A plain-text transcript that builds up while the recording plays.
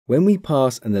When we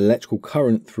pass an electrical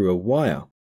current through a wire,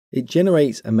 it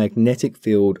generates a magnetic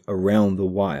field around the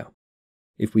wire.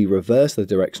 If we reverse the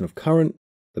direction of current,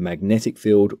 the magnetic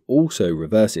field also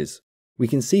reverses. We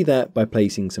can see that by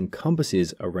placing some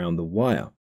compasses around the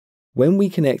wire. When we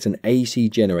connect an AC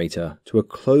generator to a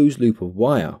closed loop of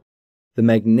wire, the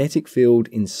magnetic field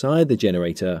inside the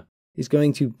generator is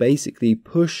going to basically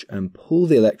push and pull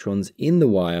the electrons in the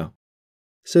wire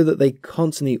so that they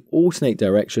constantly alternate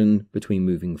direction between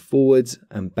moving forwards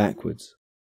and backwards.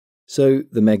 So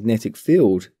the magnetic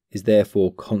field is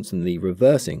therefore constantly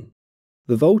reversing.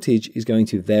 The voltage is going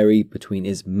to vary between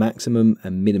its maximum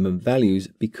and minimum values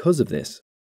because of this.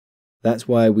 That's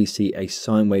why we see a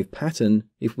sine wave pattern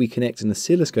if we connect an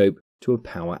oscilloscope to a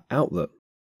power outlet.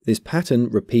 This pattern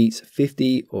repeats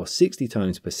 50 or 60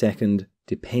 times per second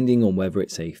depending on whether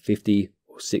it's a 50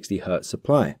 or 60 Hz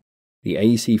supply. The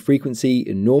AC frequency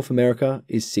in North America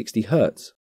is 60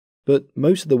 Hz, but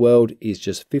most of the world is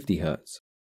just 50 Hz.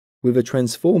 With a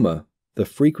transformer, the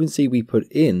frequency we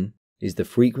put in is the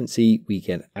frequency we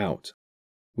get out.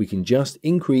 We can just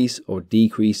increase or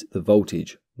decrease the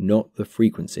voltage, not the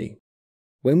frequency.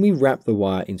 When we wrap the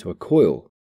wire into a coil,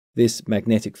 this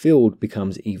magnetic field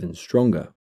becomes even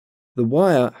stronger. The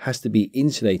wire has to be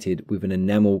insulated with an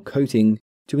enamel coating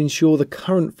to ensure the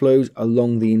current flows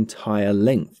along the entire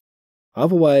length.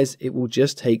 Otherwise, it will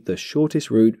just take the shortest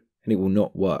route and it will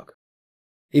not work.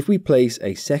 If we place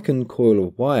a second coil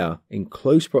of wire in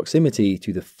close proximity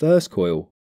to the first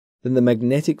coil, then the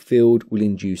magnetic field will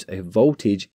induce a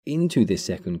voltage into this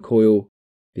second coil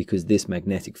because this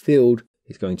magnetic field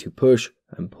is going to push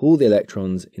and pull the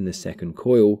electrons in the second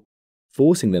coil,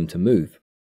 forcing them to move.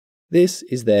 This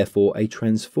is therefore a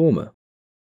transformer.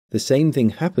 The same thing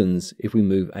happens if we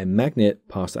move a magnet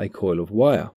past a coil of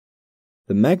wire.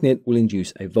 The magnet will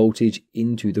induce a voltage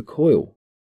into the coil.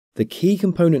 The key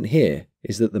component here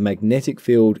is that the magnetic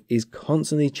field is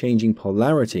constantly changing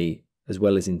polarity as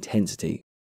well as intensity.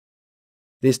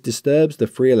 This disturbs the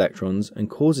free electrons and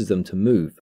causes them to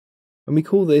move, and we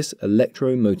call this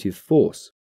electromotive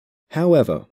force.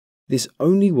 However, this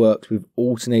only works with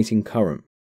alternating current.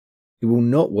 It will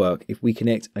not work if we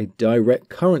connect a direct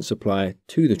current supply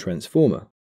to the transformer.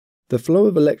 The flow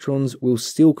of electrons will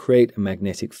still create a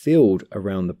magnetic field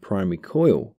around the primary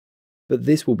coil, but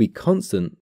this will be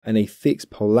constant and a fixed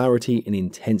polarity and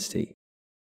intensity.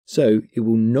 So it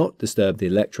will not disturb the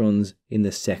electrons in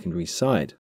the secondary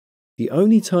side. The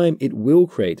only time it will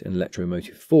create an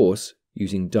electromotive force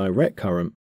using direct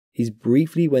current is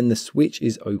briefly when the switch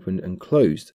is opened and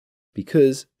closed,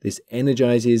 because this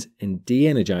energizes and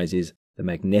de-energizes the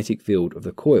magnetic field of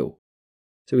the coil.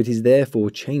 So it is therefore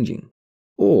changing.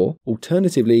 Or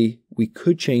alternatively, we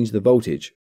could change the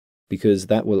voltage, because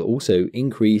that will also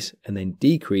increase and then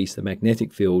decrease the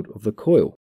magnetic field of the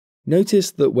coil. Notice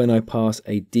that when I pass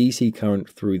a DC current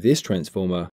through this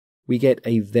transformer, we get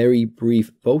a very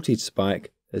brief voltage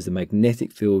spike as the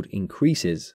magnetic field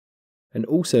increases, and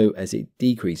also as it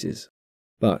decreases.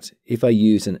 But if I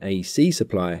use an AC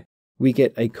supply, we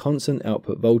get a constant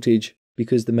output voltage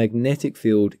because the magnetic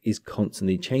field is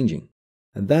constantly changing.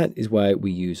 And that is why we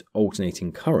use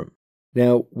alternating current.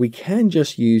 Now, we can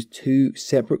just use two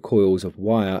separate coils of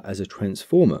wire as a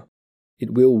transformer.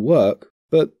 It will work,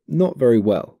 but not very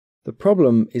well. The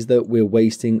problem is that we're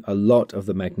wasting a lot of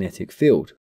the magnetic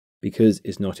field because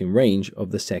it's not in range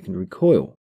of the secondary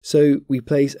coil. So we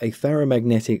place a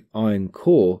ferromagnetic iron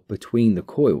core between the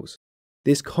coils.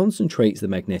 This concentrates the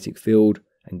magnetic field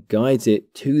and guides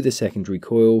it to the secondary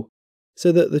coil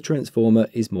so that the transformer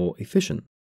is more efficient.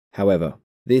 However,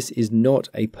 this is not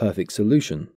a perfect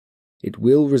solution. It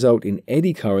will result in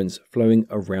eddy currents flowing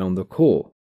around the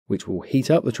core, which will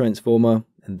heat up the transformer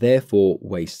and therefore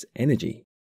waste energy.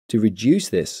 To reduce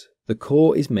this, the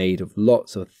core is made of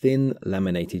lots of thin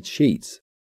laminated sheets,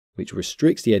 which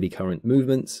restricts the eddy current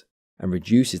movements and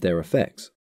reduces their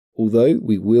effects. Although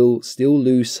we will still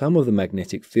lose some of the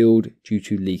magnetic field due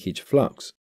to leakage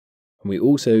flux, and we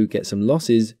also get some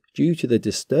losses due to the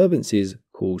disturbances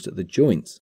caused at the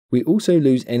joints. We also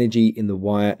lose energy in the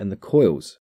wire and the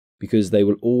coils, because they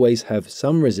will always have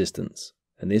some resistance,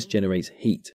 and this generates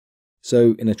heat.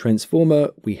 So in a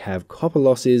transformer, we have copper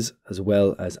losses as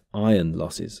well as iron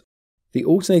losses. The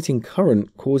alternating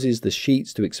current causes the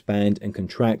sheets to expand and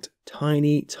contract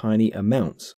tiny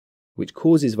amounts, which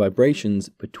causes vibrations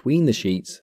between the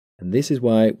sheets, and this is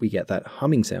why we get that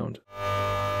humming sound.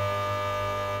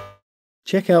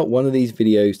 Check out one of these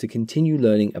videos to continue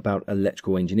learning about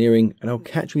electrical engineering, and I'll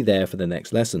catch you there for the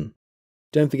next lesson.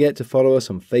 Don't forget to follow us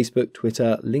on Facebook,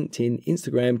 Twitter, LinkedIn,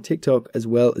 Instagram, TikTok, as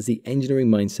well as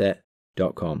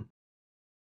theengineeringmindset.com.